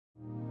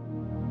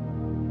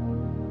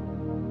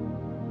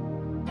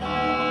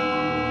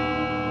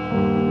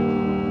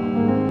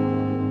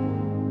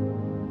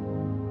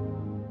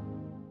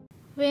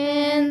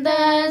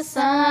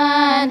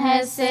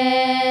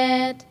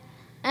set,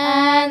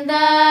 and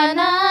the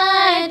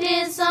night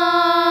is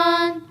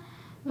on.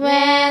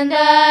 When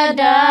the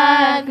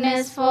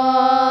darkness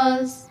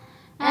falls,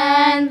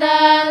 and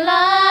the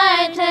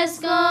light has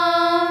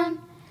gone,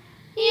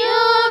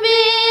 you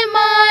be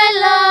my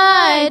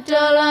light,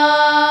 O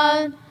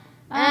Lord,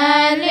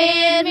 and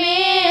lead me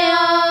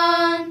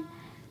on.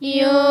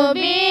 You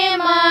be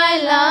my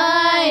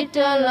light, O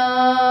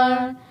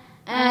Lord,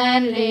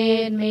 and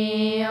lead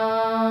me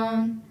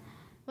on.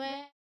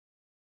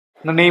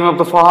 In the name of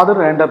the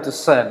Father, and of the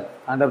Son,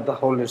 and of the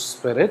Holy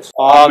Spirit.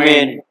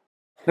 Amen.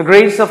 The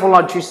grace of our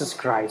Lord Jesus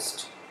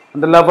Christ,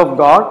 and the love of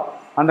God,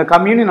 and the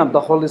communion of the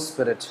Holy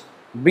Spirit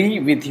be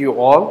with you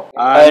all.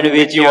 And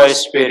with your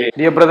spirit.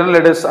 Dear brethren,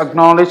 let us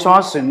acknowledge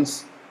our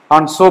sins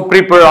and so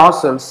prepare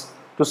ourselves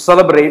to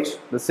celebrate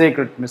the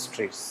sacred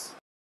mysteries.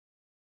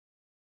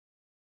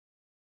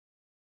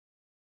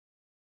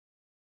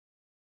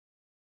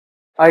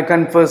 I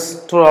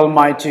confess to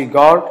Almighty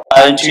God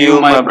and to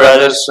you, my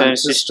brothers and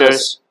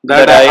sisters,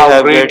 that I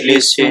have greatly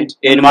sinned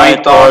in my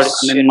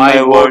thoughts and in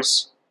my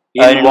words,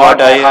 in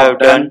what I have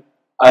done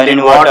and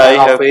in what I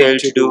have failed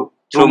to do,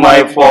 through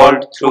my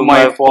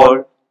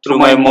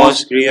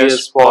most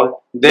grievous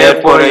fault.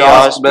 Therefore I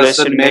ask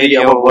Blessed Mary,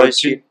 our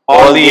Virgin,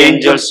 all the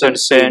angels and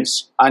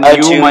saints, and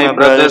you, my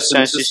brothers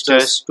and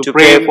sisters, to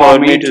pray for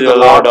me to the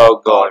Lord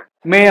our God.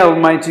 May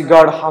Almighty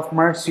God have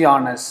mercy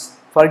on us,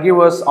 forgive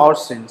us our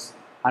sins,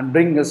 and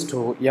bring us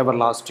to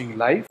everlasting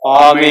life.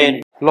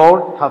 Amen.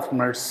 Lord, have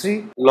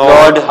mercy.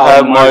 Lord,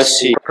 have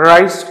mercy.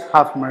 Christ,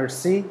 have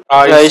mercy.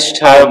 Christ,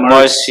 have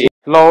mercy.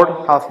 Lord,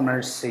 have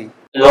mercy.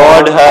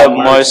 Lord, have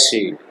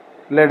mercy.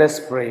 Let us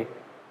pray.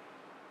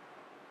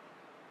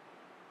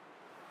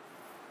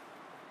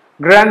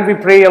 Grant, we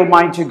pray,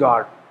 Almighty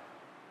God,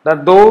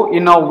 that though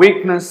in our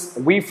weakness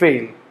we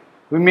fail,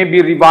 we may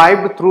be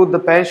revived through the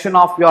passion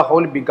of your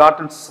Holy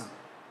Begotten Son,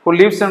 who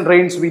lives and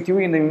reigns with you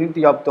in the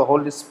unity of the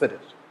Holy Spirit,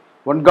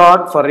 one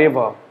God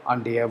forever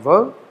and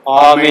ever.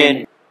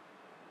 Amen.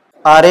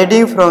 A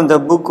reading from the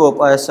book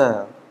of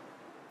Isaiah,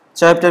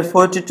 chapter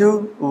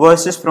 42,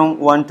 verses from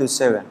 1 to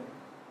 7.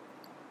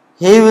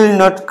 He will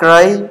not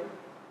cry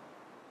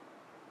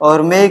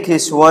or make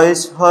his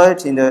voice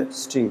heard in the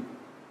street.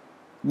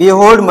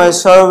 Behold my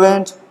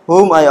servant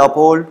whom I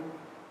uphold,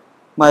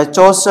 my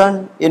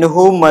chosen in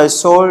whom my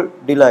soul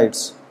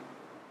delights.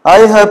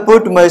 I have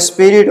put my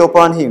spirit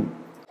upon him.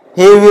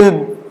 He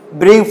will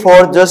bring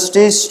forth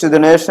justice to the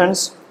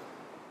nations.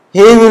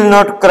 He will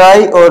not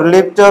cry or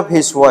lift up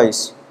his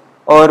voice,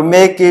 or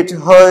make it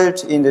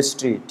heard in the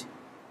street.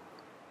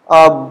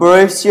 A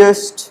brazier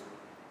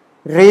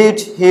reed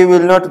he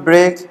will not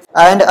break,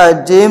 and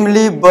a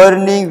dimly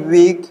burning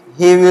wick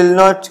he will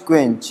not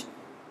quench.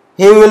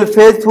 He will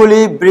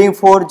faithfully bring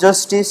forth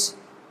justice.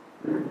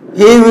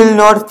 He will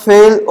not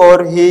fail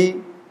or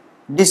he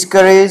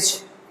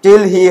discourage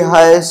till he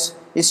has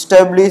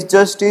established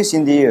justice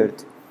in the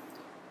earth,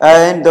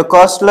 and the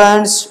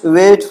coastlands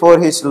wait for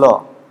his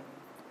law.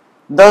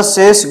 Thus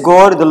says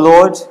God the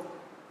Lord,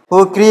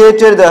 who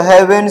created the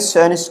heavens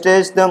and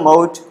stretched them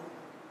out,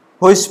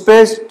 who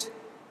spread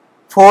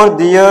forth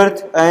the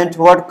earth and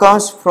what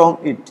comes from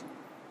it,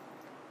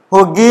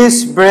 who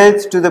gives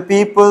breath to the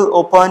people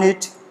upon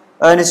it,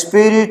 and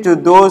spirit to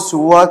those who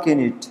walk in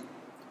it.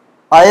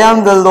 I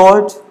am the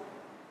Lord.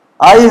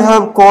 I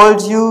have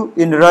called you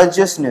in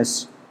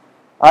righteousness.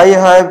 I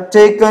have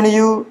taken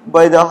you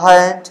by the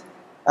hand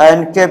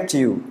and kept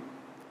you.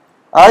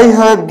 I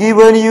have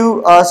given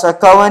you as a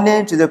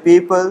covenant to the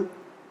people,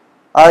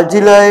 a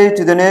delight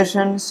to the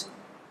nations,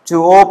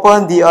 to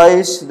open the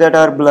eyes that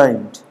are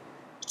blind,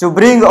 to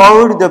bring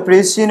out the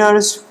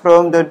prisoners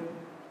from the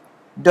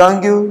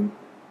dungeon,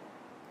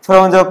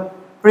 from the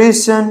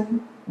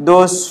prison,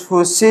 those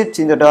who sit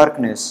in the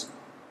darkness.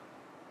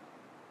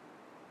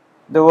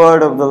 The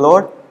word of the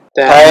Lord.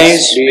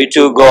 Thanks be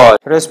to God.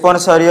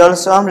 Responsorial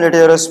Psalm, let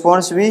your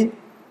response be,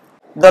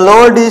 the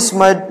Lord is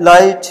my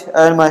light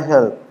and my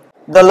help.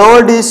 The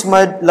Lord is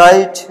my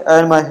light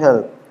and my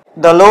help.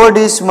 The Lord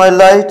is my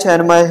light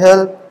and my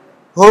help.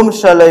 Whom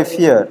shall I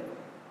fear?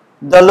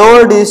 The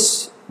Lord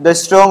is the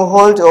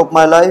stronghold of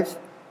my life.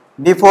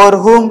 Before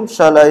whom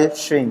shall I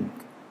shrink?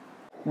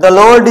 The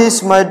Lord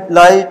is my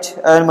light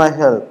and my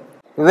help.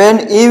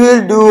 When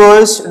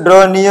evildoers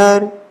draw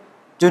near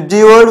to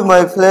devour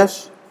my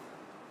flesh,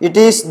 it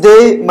is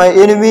they, my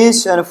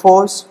enemies and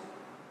foes,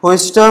 who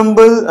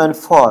stumble and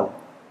fall.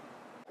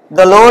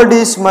 The Lord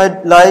is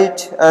my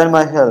light and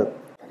my help.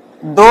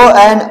 Though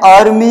an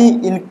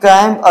army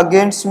encamp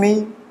against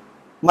me,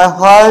 my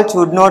heart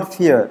would not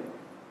fear.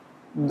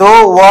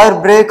 Though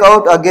war break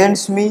out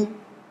against me,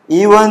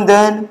 even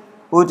then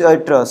would I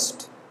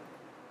trust.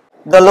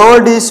 The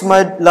Lord is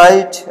my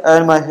light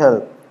and my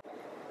help.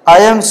 I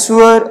am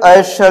sure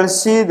I shall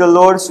see the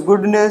Lord's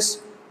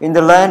goodness in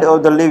the land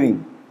of the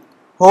living.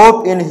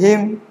 Hope in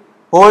him,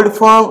 hold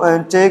firm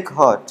and take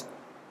heart.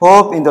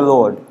 Hope in the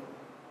Lord.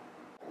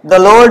 The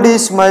Lord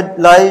is my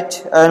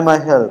light and my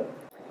help.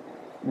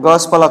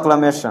 Gospel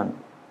acclamation.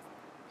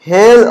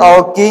 Hail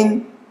our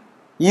King,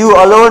 you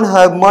alone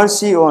have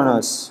mercy on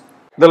us.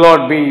 The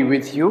Lord be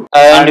with you.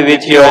 and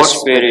with your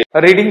spirit.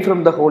 A reading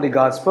from the Holy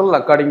Gospel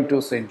according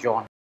to St.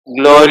 John.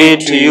 Glory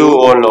to you,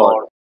 O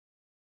Lord.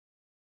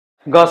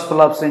 Gospel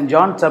of St.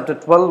 John, chapter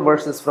 12,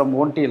 verses from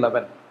 1 to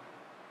 11.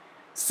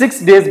 6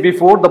 days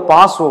before the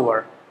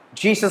Passover,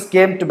 Jesus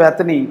came to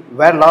Bethany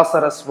where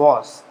Lazarus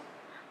was,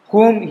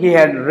 whom he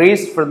had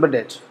raised from the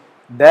dead.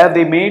 There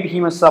they made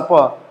him a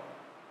supper.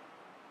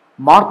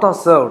 Martha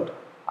served,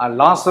 and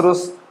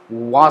Lazarus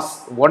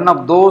was one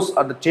of those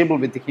at the table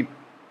with him.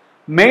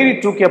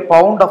 Mary took a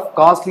pound of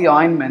costly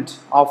ointment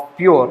of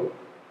pure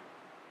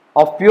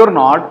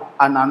nard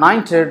and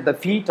anointed the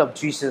feet of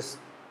Jesus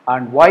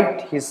and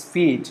wiped his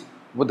feet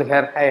with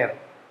her hair.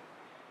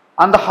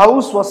 And the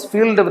house was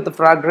filled with the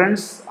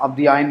fragrance of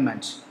the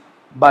ointment.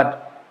 But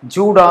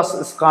Judas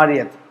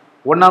Iscariot,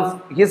 one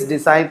of his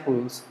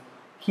disciples,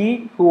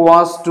 he who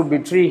was to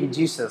betray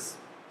Jesus,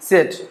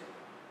 said,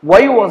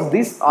 "Why was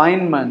this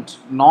ointment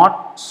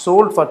not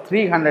sold for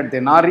 300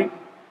 denarii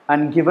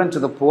and given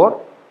to the poor?"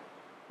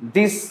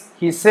 This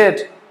he said,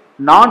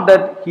 not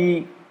that he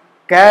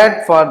cared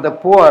for the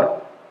poor,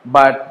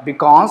 but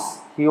because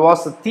he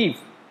was a thief,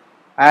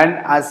 and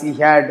as he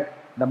had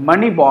the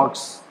money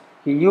box,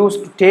 he used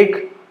to take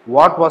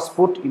what was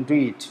put into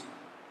it.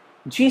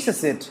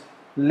 Jesus said,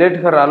 "Let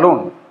her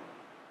alone.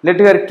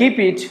 Let her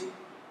keep it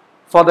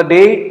for the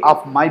day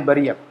of my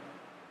burial.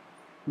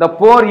 The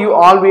poor you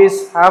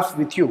always have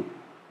with you,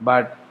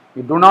 but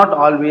you do not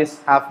always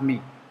have me."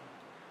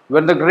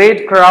 When the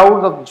great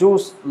crowd of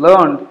Jews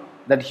learned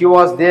that he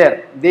was there,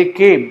 they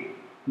came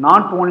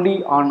not only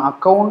on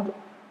account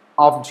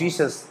of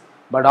Jesus,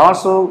 but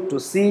also to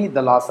see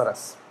the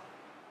Lazarus,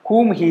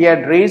 whom he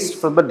had raised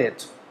from the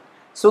dead.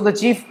 So the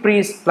chief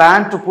priests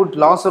planned to put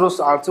Lazarus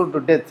also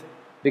to death,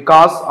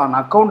 because on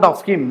account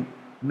of him,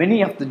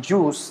 many of the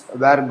Jews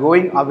were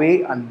going away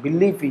and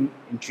believing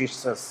in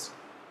Jesus.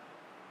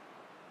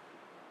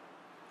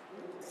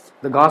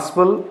 The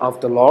Gospel of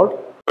the Lord.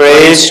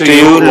 Praise to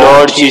you,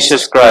 Lord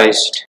Jesus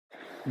Christ.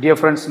 Dear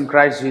friends in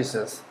Christ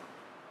Jesus,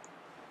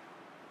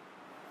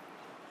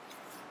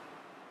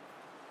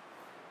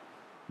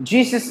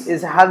 Jesus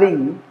is having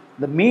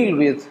the meal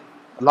with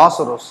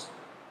Lazarus,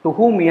 to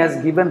whom he has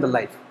given the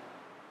life.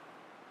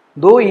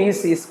 Though he is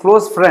his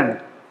close friend,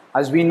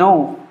 as we know,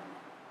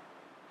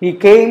 he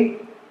came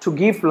to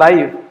give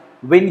life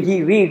when he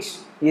reached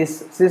his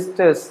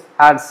sisters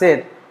had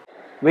said,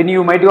 "When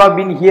you might have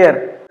been here,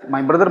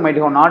 my brother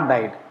might have not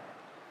died."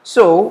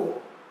 So,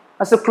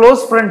 as a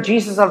close friend,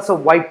 Jesus also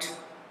wept.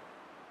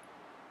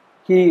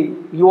 He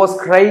was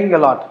crying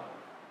a lot.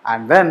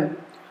 And when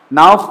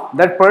now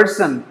that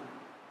person,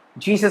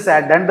 Jesus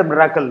had done the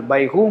miracle by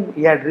whom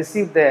he had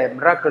received the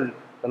miracle,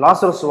 the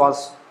Lazarus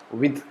was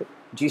with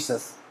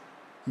Jesus.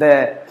 The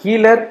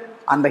healer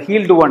and the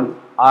healed one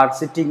are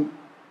sitting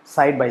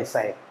side by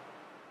side.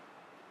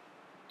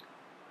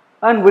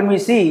 And when we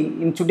see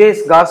in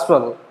today's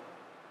gospel,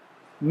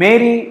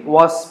 Mary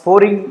was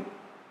pouring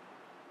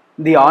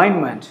the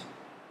ointment.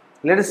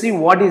 Let us see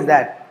what is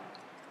that.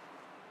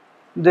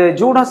 The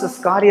Judas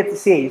Iscariot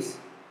says,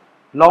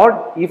 "Lord,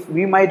 if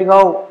we might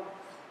have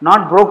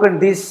not broken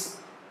this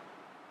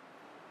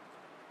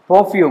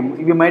perfume,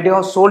 we might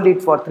have sold it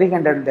for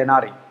 300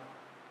 denarii.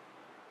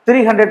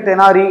 300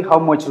 denarii, how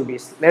much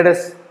rupees? Let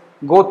us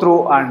go through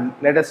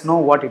and let us know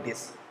what it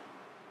is.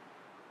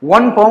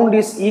 1 pound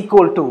is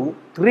equal to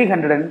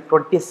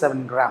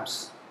 327 grams.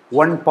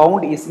 1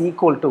 pound is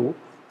equal to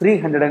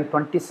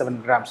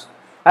 327 grams.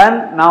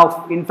 And now,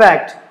 in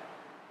fact,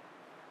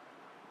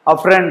 a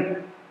friend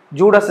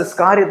Judas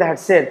Iscariot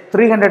had said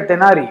 300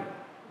 denarii.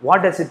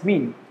 What does it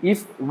mean?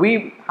 If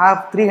we have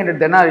 300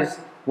 denarii,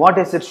 what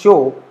does it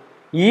show?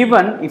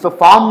 Even if a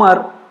farmer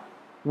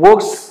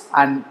works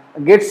and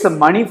gets some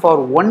money for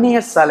 1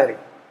 year's salary,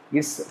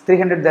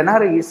 300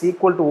 denarii is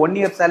equal to 1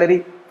 year's salary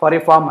for a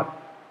farmer.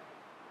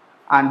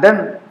 And then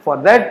for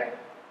that,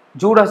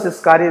 Judas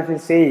Iscariot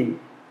is saying,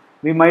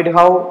 we might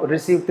have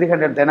received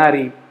 300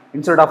 denarii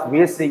instead of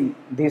wasting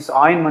this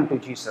ointment to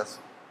Jesus.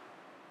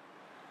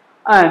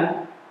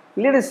 And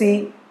let us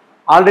see,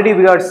 already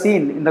we are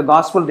seen in the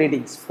gospel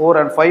readings 4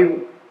 and 5.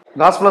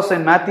 Gospel of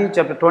St. Matthew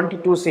chapter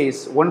 22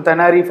 says 1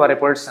 denarii for a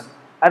person.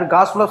 And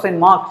Gospel of St.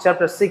 Mark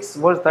chapter 6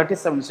 verse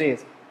 37 says,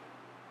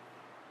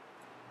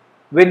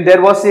 when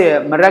there was a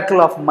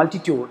miracle of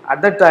multitude,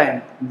 at that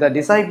time the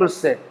disciples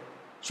said,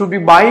 "Should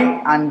we buy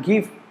and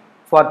give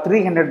for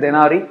 300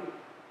 denarii?"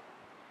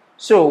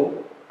 So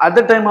at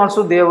that time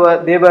also they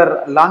were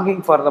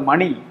longing for the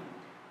money,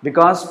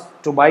 because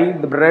to buy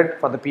the bread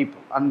for the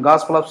people. And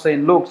Gospel of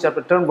St. Luke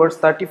chapter 10 verse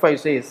 35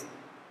 says,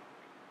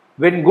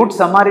 when Good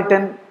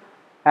Samaritan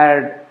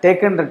had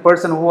taken that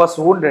person who was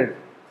wounded,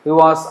 he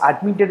was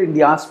admitted in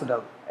the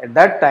hospital. At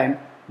that time,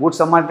 Good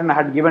Samaritan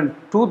had given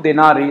 2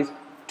 denarii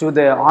to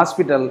the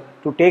hospital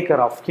to take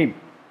care of him.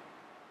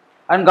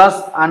 And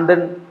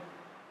then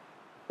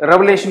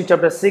Revelation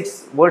chapter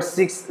 6 verse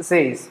 6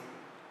 says,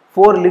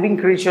 4 living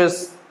creatures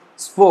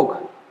spoke,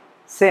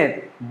 said,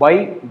 "Buy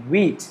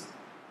wheat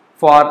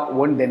for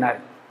 1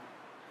 denarii."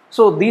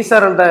 So these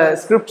are the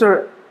scripture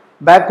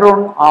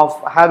background of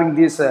having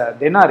this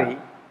denarii.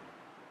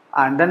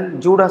 And then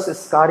Judas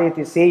Iscariot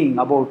is saying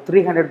about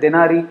 300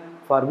 denarii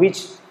for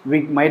which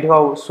we might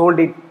have sold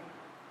it.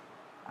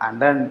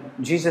 And then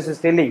Jesus is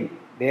telling,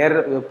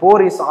 the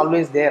poor is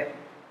always there,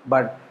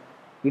 but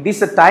it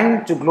is a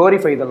time to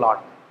glorify the Lord.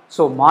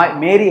 So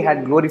Mary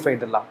had glorified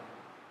the Lord.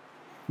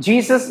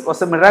 Jesus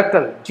was a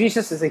miracle.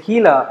 Jesus is a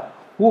healer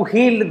who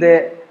healed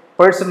the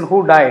person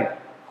who died,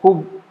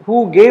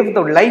 who gave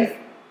the life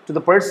to the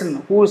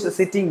person who is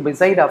sitting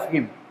beside of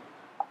him.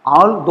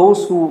 All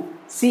those who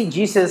see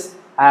Jesus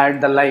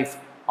had the life.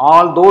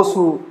 All those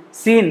who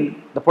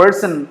seen the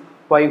person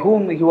by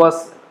whom he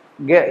was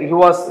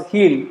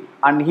healed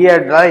and he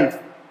had life,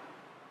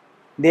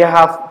 they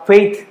have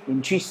faith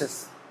in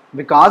Jesus,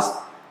 because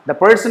the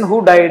person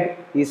who died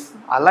is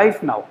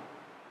alive now.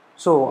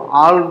 So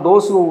all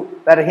those who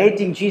were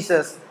hating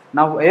Jesus,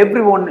 now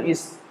everyone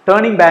is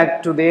turning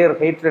back to their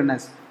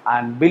hatredness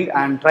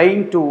and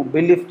trying to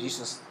believe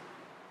Jesus.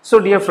 So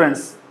dear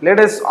friends, let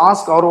us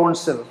ask our own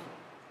self,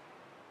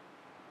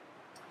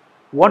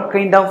 what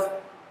kind of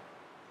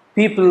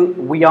people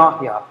we are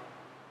here?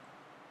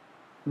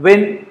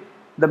 When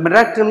the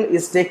miracle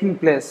is taking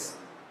place,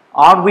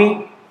 are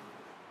we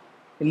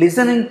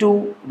listening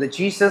to the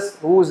Jesus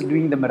who is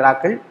doing the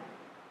miracle,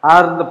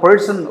 or the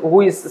person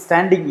who is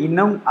standing in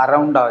and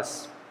around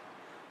us?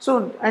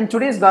 So in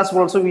today's gospel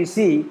also we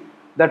see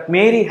that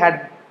Mary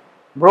had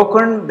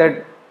broken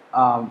that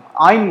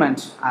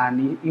ointment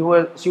and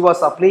she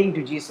was applying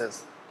to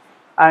Jesus.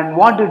 And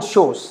what it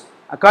shows,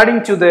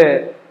 according to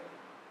the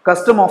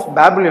custom of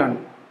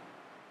Babylon,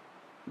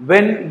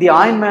 when the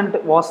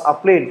ointment was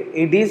applied,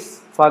 it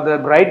is for the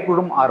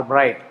bridegroom or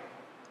bride.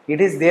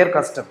 It is their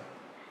custom.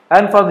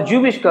 And for the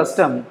Jewish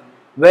custom,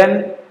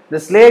 when the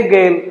slave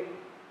girl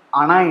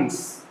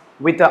anoints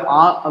with the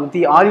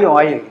olive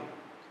oil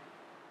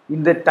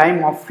in the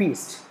time of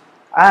feast,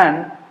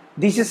 and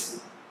this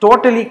is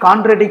totally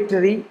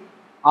contradictory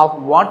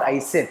of what I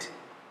said.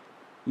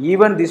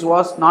 Even this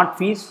was not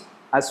feast,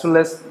 as well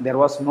as there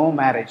was no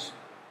marriage,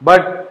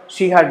 but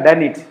she had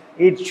done it.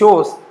 It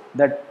shows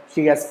that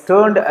she has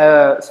turned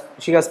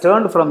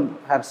from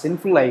her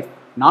sinful life,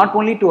 not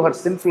only to her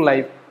sinful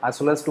life, as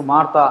well as to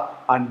Martha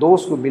and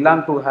those who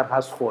belong to her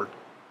household.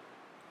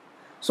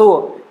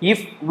 So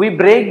if we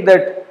break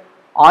that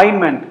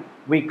ointment,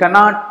 we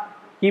cannot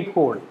keep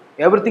hold.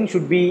 Everything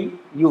should be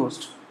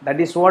used. That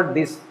is what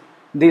this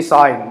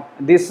oil,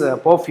 this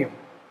perfume,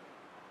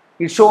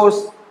 it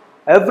shows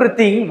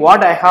everything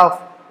what I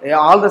have,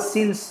 all the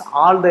sins,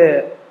 all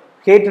the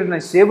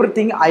hatredness,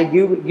 everything I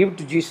give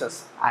to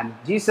Jesus, and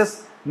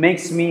Jesus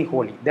makes me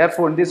holy.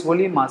 Therefore, in this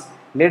holy mass,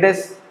 let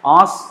us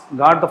ask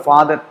God the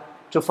Father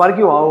to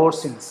forgive our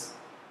sins.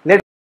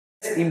 Let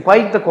us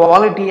imbibe the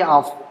quality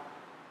of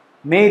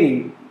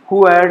Mary,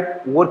 who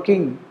had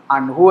working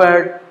and who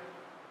had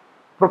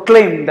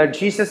proclaimed that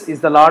Jesus is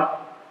the Lord,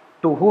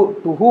 to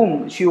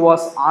whom she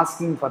was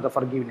asking for the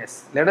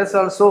forgiveness. Let us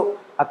also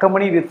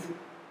accompany with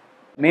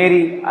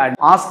Mary and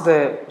ask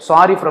the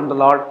sorry from the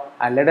Lord,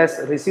 and let us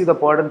receive the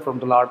pardon from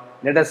the Lord.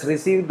 Let us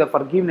receive the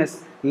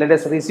forgiveness. Let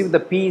us receive the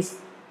peace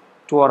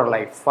to our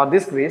life. For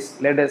this grace,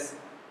 let us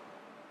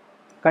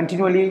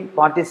continually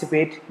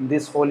participate in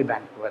this holy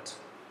banquet.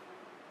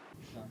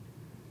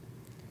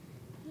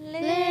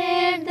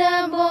 Let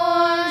the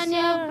body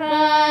of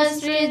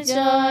Christ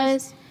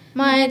rejoice.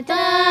 My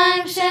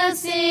tongue shall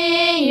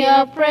sing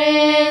your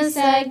praise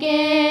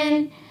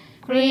again.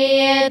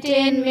 Create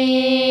in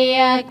me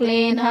a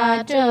clean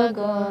heart, O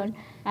God,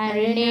 and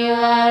renew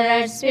a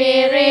right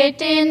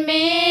spirit in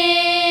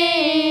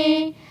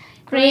me.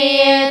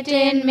 Create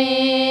in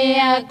me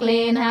a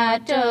clean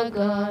heart, O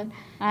God,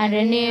 and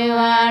renew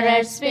a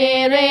right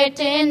spirit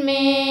in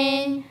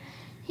me.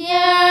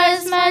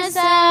 Here's my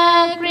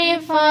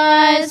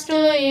sacrifice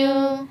to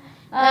you,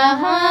 a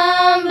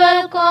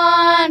humble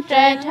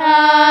contrite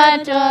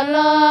heart, O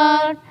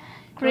Lord.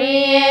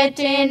 Create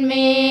in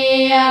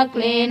me a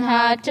clean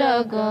heart,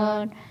 O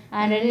God,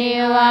 and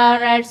renew a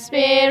right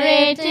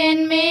spirit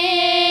in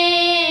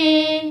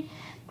me.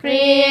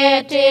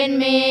 Create in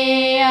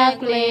me a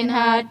clean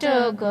heart,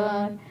 O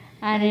God,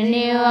 and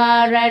renew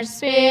a right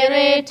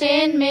spirit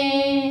in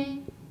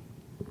me.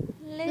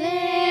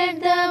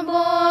 Let the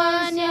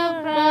body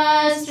of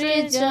Christ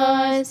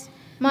rejoice.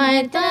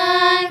 My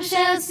tongue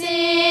shall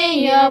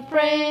sing your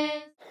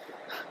praise.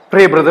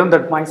 Pray, brethren,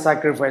 that my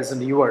sacrifice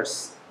and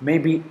yours may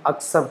be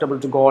acceptable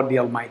to God the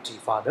Almighty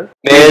Father.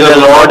 May the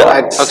Lord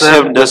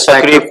accept the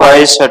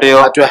sacrifice at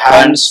your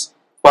hands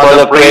for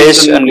the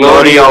praise and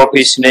glory of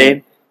His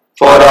name,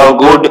 for our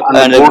good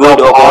and the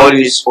good of all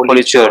His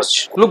holy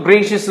church. Look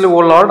graciously, O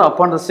Lord,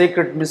 upon the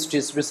sacred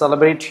mysteries we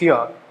celebrate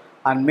here,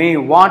 and may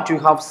what you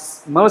have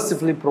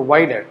mercifully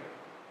provided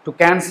to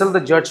cancel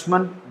the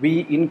judgment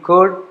we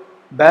incurred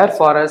bear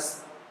for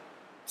us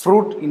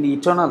fruit in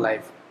eternal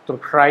life. Through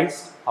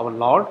Christ our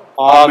Lord.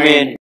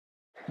 Amen.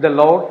 The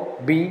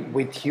Lord be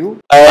with you.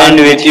 And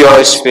with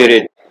your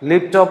spirit.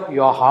 Lift up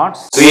your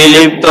hearts. We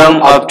lift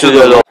them up to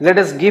the Lord. Let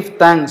us give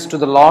thanks to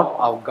the Lord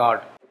our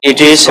God. It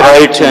is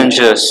right and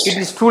just. It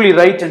is truly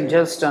right and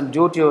just and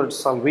due to your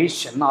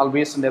salvation,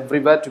 always and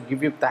everywhere, to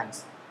give you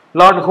thanks.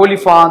 Lord, Holy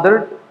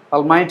Father,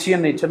 Almighty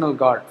and Eternal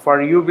God,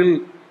 for you will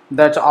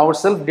that our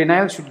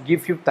self-denial should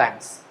give you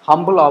thanks,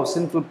 humble our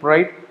sinful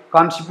pride,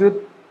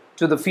 contribute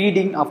to the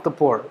feeding of the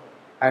poor,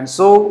 and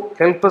so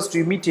help us to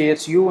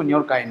imitate you in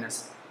your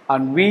kindness.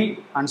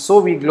 And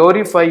so we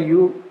glorify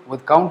you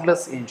with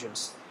countless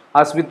angels,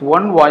 as with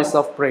one voice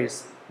of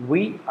praise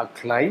we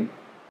acclaim.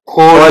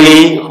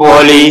 Holy,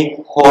 holy,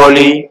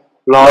 holy,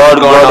 Lord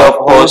God of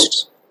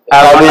hosts,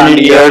 heaven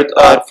and earth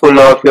are full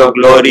of your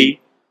glory.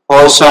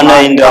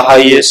 Hosanna in the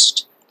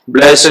highest.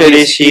 Blessed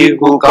is he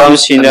who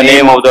comes in the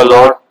name of the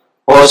Lord.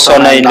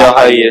 Hosanna in the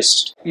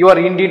highest. You are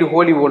indeed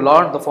holy, O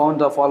Lord, the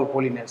fount of all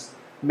holiness.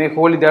 Make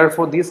holy,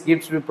 therefore, these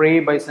gifts, we pray,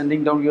 by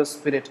sending down your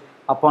Spirit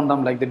upon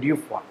them like the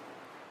dewfall,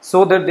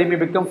 so that they may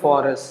become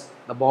for us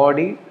the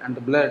body and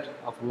the blood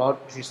of Lord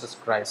Jesus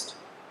Christ.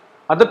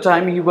 At the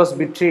time he was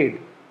betrayed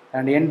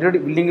and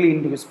entered willingly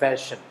into his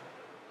passion,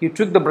 he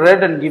took the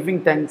bread and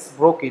giving thanks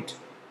broke it,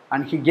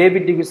 and he gave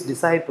it to his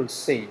disciples,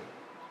 saying,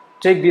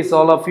 "Take this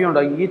all of you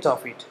and eat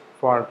of it,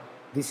 for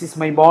this is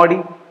my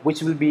body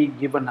which will be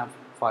given up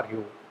for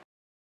you."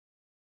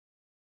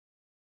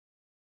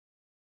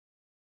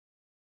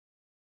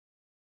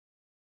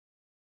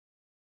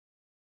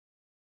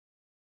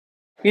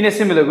 In a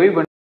similar way,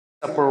 when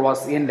supper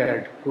was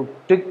ended, he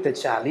took the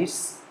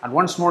chalice, and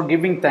once more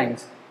giving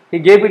thanks, he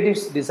gave it to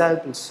his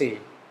disciples,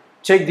 saying,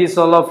 "Take this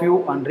all of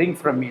you and drink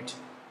from it,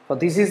 for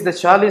this is the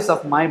chalice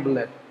of my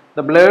blood,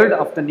 the blood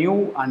of the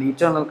new and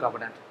eternal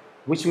covenant,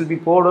 which will be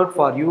poured out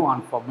for you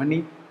and for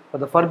many for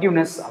the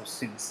forgiveness of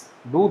sins.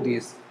 Do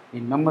this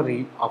in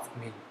memory of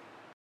me."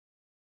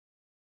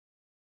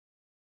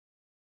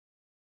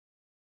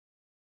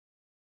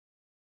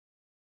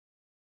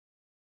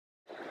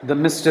 The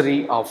mystery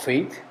of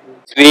faith.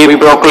 We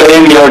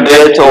proclaim your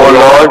death, O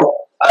Lord,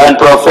 and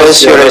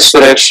profess your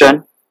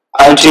resurrection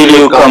until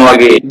you come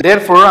again.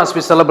 Therefore, as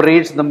we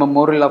celebrate the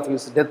memorial of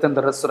his death and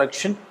the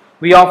resurrection,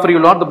 we offer you,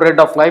 Lord, the bread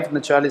of life and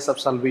the chalice of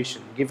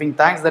salvation, giving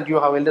thanks that you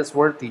have held us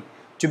worthy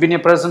to be in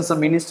your presence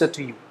and minister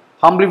to you.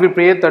 Humbly we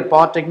pray that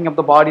partaking of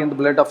the body and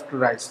the blood of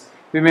Christ,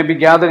 we may be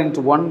gathered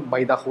into one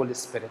by the Holy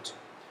Spirit.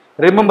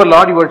 Remember,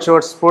 Lord, your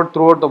church spread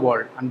throughout the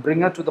world and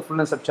bring her to the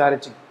fullness of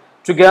charity,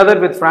 together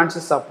with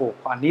Francis our Pope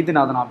and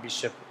Nidhinathan our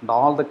Bishop and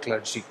all the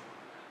clergy.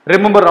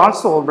 Remember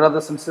also our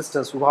brothers and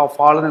sisters who have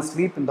fallen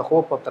asleep in the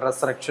hope of the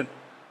resurrection,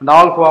 and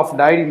all who have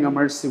died in your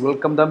mercy.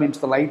 Welcome them into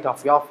the light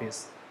of your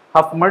face.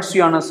 Have mercy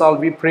on us all,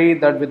 we pray,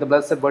 that with the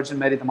Blessed Virgin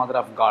Mary, the Mother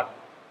of God,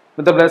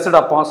 with the blessed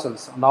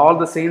apostles and all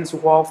the saints who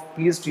have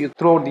pleased you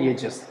throughout the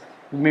ages,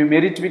 we may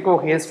merit to go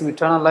haste to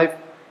eternal life.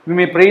 We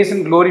may praise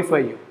and glorify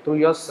you through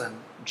your Son,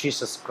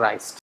 Jesus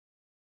Christ.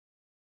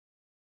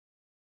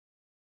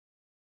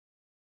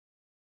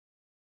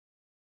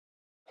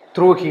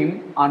 Through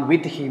him, and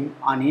with him,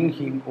 and in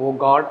him, O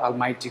God,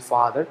 Almighty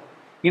Father,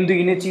 in the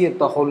unity of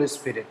the Holy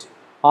Spirit,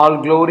 all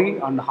glory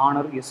and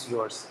honor is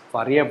yours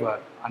forever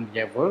and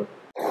ever.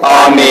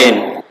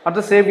 Amen. At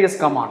the Saviour's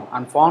command,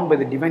 and formed by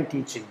the divine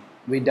teaching,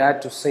 we dare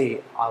to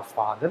say, Our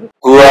Father,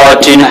 Who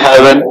art in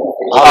heaven,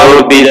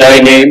 hallowed be thy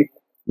name.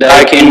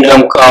 Thy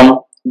kingdom come,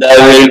 thy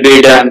will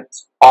be done,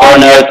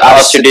 on earth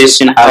as it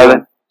is in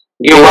heaven.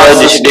 Give us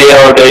this day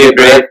our daily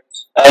bread,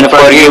 and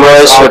forgive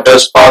us our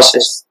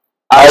trespasses,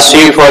 as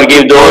we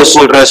forgive those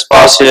who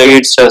trespass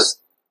against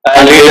us.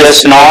 And lead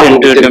us not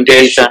into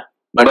temptation,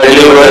 but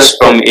deliver us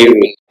from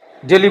evil.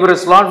 deliver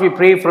us, Lord, we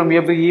pray, from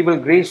every evil.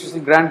 Graciously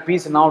grant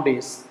peace in our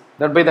days,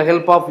 that by the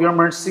help of your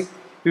mercy,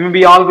 we may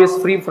be always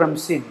free from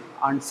sin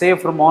and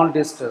safe from all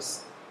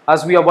distress,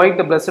 as we await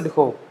the blessed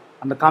hope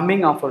and the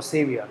coming of our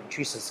Saviour,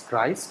 Jesus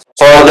Christ.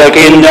 For the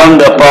kingdom,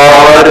 the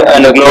power,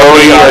 and the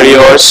glory are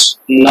yours,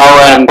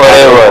 now and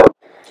forever.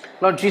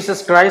 Lord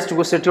Jesus Christ,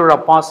 who said to your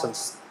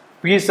apostles,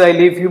 "Peace I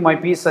leave you, my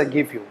peace I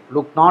give you,"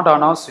 look not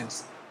on our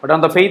sins, but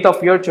on the faith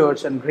of your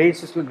church, and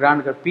graciously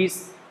grant her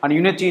peace and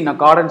unity in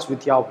accordance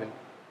with your will,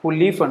 who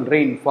live and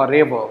reign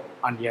forever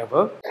and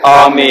ever.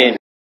 Amen.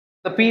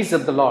 The peace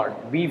of the Lord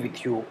be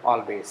with you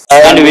always.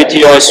 And with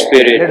your Let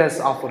spirit. us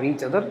offer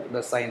each other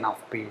the sign of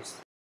peace.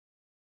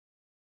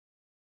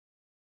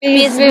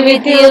 Peace be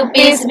with you,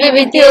 peace be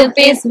with you,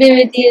 peace be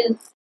with you.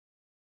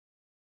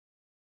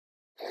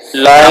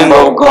 Lamb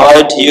of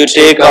God, you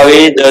take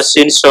away the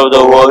sins of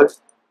the world,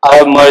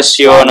 have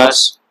mercy on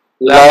us.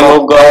 Lamb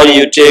of God,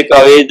 you take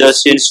away the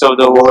sins of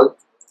the world,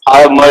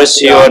 have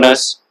mercy on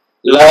us.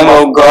 Lamb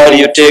of God,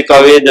 you take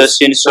away the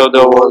sins of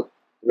the world,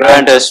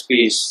 grant us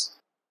peace.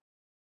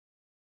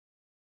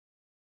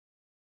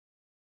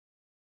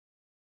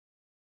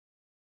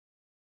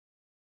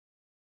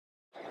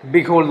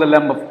 Behold the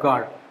Lamb of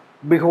God.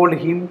 Behold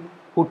him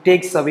who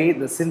takes away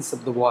the sins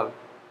of the world.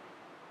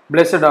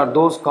 Blessed are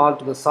those called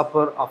to the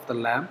supper of the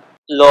Lamb.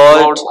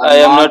 Lord, I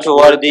am not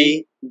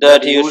worthy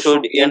that you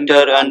should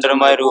enter under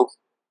my roof,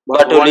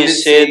 but only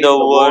say the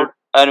word,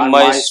 and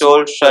my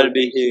soul shall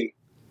be healed.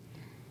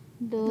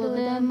 Though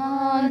the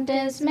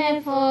mountains may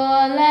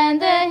fall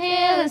and the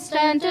hills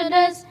turn to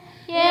dust,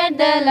 yet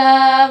the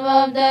love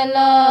of the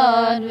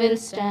Lord will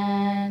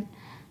stand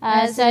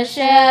as a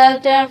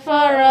shelter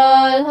for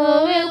all who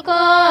will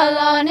call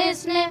on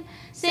his name.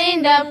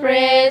 sing the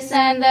praise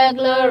and the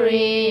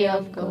glory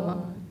of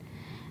God.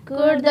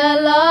 Could the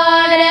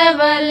Lord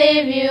ever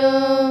leave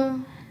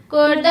you?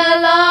 Could the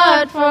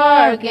Lord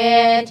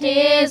forget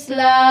His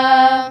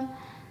love?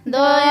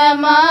 Though a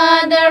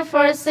mother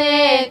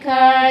forsake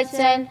her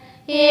child,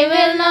 He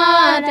will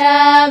not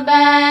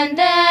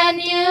abandon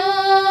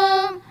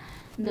you.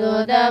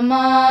 Though the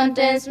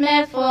mountains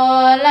may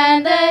fall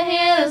and the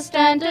hills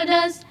turn to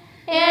dust,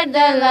 yet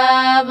the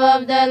love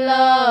of the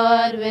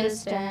Lord will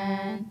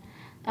stand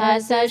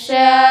as a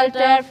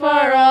shelter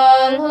for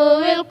all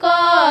who will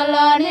call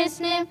on His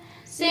name,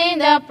 sing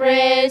the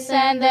praise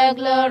and the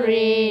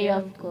glory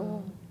of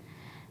God.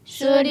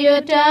 Should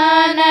you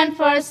turn and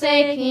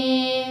forsake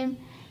Him,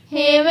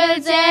 He will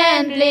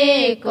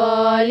gently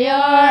call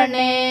your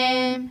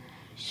name.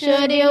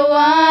 Should you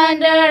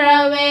wander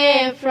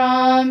away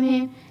from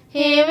Him,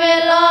 He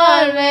will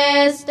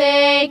always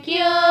take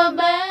you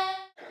back.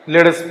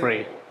 Let us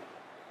pray.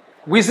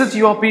 Visit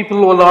your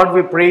people, O Lord,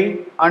 we pray,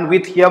 and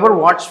with ever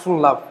watchful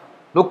love,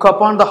 look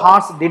upon the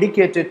hearts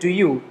dedicated to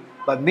you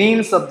by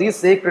means of these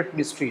sacred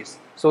mysteries,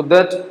 so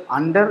that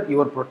under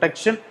your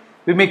protection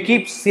we may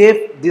keep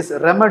safe this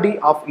remedy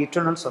of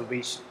eternal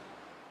salvation,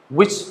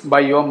 which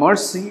by your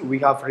mercy we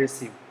have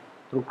received.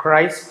 Through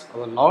Christ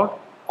our Lord.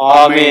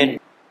 Amen.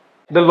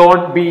 The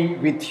Lord be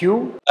with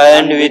you.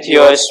 And with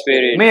your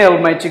spirit. May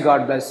Almighty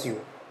God bless you,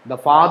 the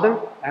Father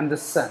and the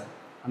Son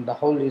and the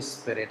Holy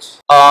Spirit.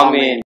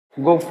 Amen.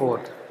 Go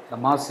forth. The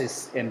Mass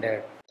is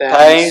ended.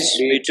 Thanks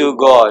be to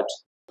God.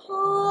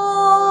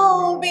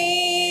 Ave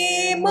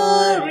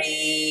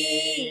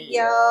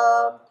Maria,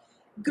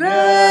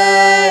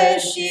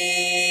 gratia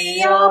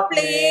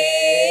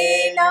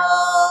plena,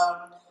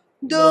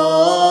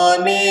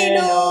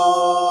 Dominus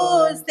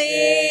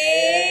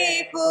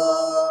tecum,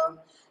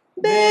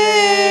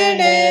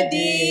 benedicta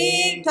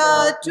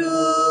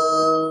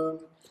tu,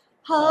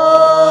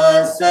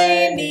 as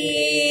I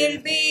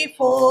kneel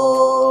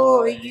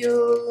before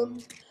you,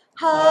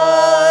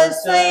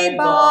 as I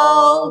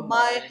bow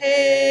my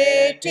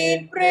head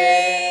in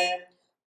prayer.